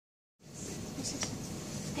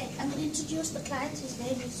I'm going to introduce the client. His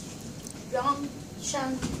name is Yong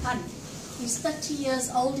Shang Han. He's 30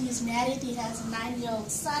 years old, he's married, he has a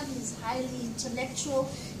 9-year-old son, he's highly intellectual,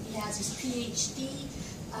 he has his PhD,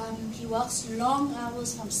 he works long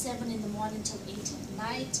hours from 7 in the morning till 8 at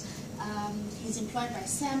night. He's employed by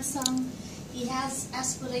Samsung. He has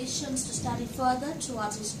aspirations to study further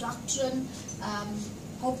towards his doctorate.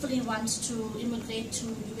 Hopefully wants to immigrate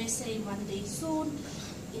to USA one day soon.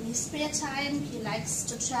 In his spare time, he likes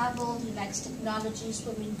to travel, he likes technology,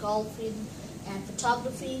 swimming, golfing, and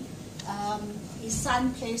photography. His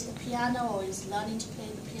son plays the piano, or is learning to play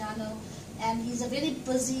the piano, and he's a very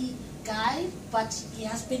busy guy, but he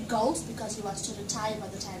has big goals because he wants to retire by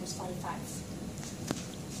the time he's 45.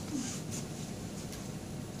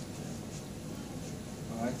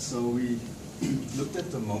 Alright, so we looked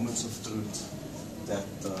at the moments of truth that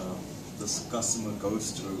this customer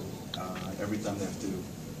goes through every time they have to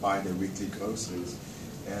buy their weekly groceries,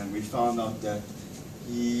 and we found out that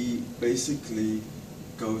he basically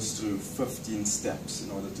goes through 15 steps in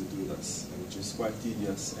order to do this, which is quite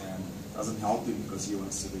tedious and doesn't help him because he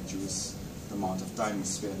wants to reduce the amount of time he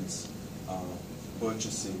spends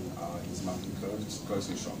purchasing his monthly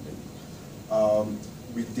grocery shopping.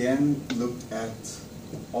 We then looked at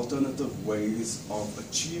alternative ways of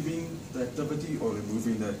achieving the activity or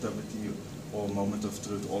removing the activity or moment of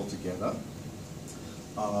truth altogether.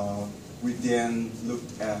 We then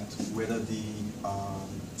looked at whether the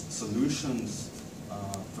solutions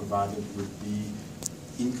provided would be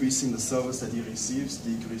increasing the service that he receives,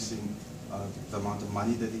 decreasing the amount of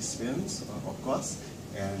money that he spends or costs,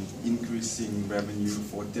 and increasing revenue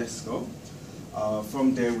for Tesco.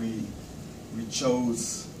 From there we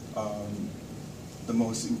chose the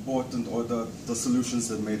most important, or the solutions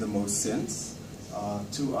that made the most sense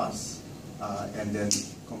to us, and then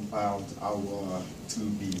compiled our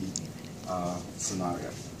 2B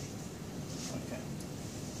scenario. Okay.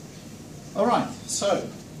 All right, so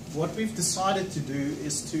what we've decided to do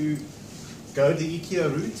is to go the IKEA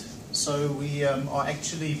route. So we are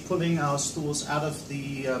actually pulling our stores out of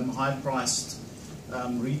the high-priced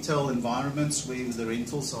retail environments where the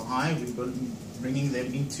rentals are high. We're bringing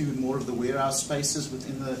them into more of the warehouse spaces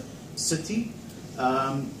within the city.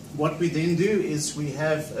 What we then do is we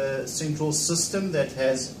have a central system that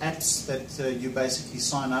has apps that you basically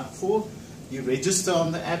sign up for. You register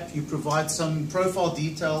on the app, you provide some profile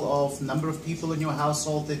detail of number of people in your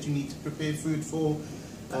household that you need to prepare food for,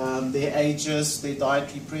 their ages, their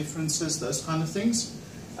dietary preferences, those kind of things.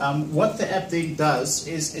 What the app then does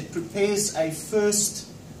is it prepares a first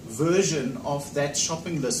version of that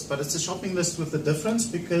shopping list, but it's a shopping list with a difference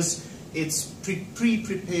because it's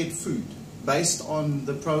pre-prepared food based on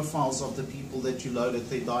the profiles of the people that you loaded,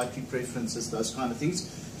 their dietary preferences, those kind of things.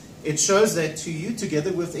 It shows that to you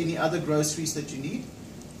together with any other groceries that you need.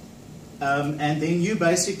 And then you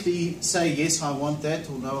basically say, yes, I want that,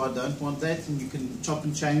 or no, I don't want that, and you can chop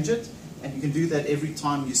and change it. And you can do that every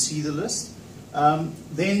time you see the list.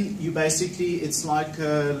 Then you basically, it's like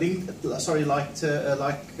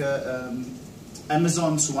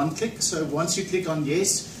Amazon's one-click. So once you click on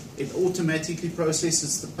yes, it automatically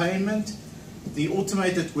processes the payment. The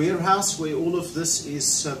automated warehouse, where all of this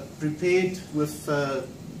is prepared with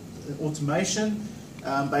automation,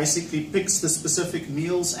 basically picks the specific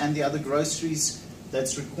meals and the other groceries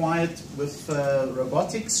that's required with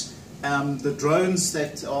robotics. The drones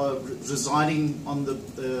that are residing on the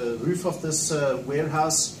roof of this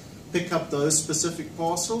warehouse pick up those specific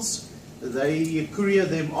parcels. They courier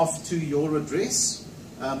them off to your address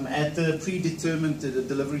at the predetermined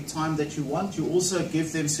delivery time that you want. You also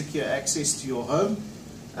give them secure access to your home.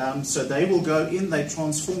 So they will go in, they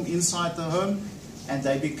transform inside the home, and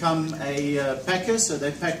they become a packer. So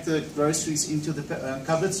they pack the groceries into the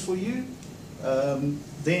cupboards for you.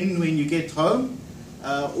 Then when you get home,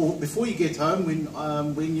 or before you get home,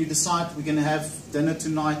 when you decide we're going to have dinner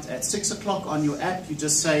tonight at 6 o'clock on your app, you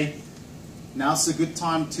just say, now's a good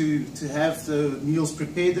time to have the meals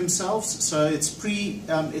prepare themselves. So it's pre-prepared,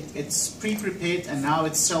 and now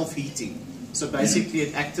it's self-heating. So basically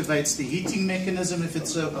it activates the heating mechanism if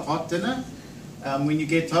it's a hot dinner. When you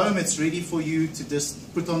get home, it's ready for you to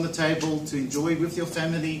just put on the table to enjoy with your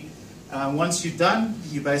family. Once you're done,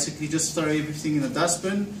 you basically just throw everything in a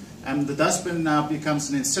dustbin. And the dustbin now becomes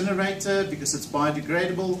an incinerator because it's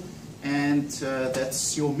biodegradable, and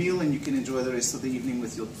that's your meal, and you can enjoy the rest of the evening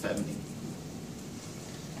with your family.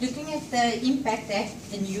 Looking at the impact that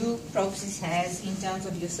the new process has in terms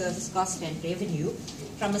of your service cost and revenue,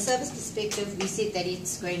 from a service perspective, we said that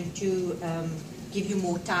it's going to give you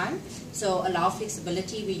more time, so allow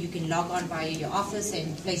flexibility where you can log on via your office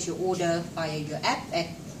and place your order via your app at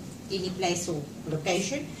any place or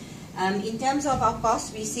location. In terms of our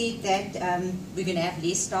costs, we said that we're going to have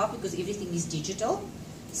less staff because everything is digital.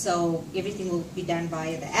 So everything will be done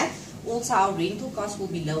via the app. Also, our rental costs will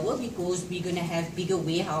be lower because we're going to have bigger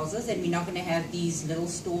warehouses and we're not going to have these little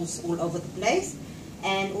stores all over the place.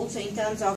 And also in terms of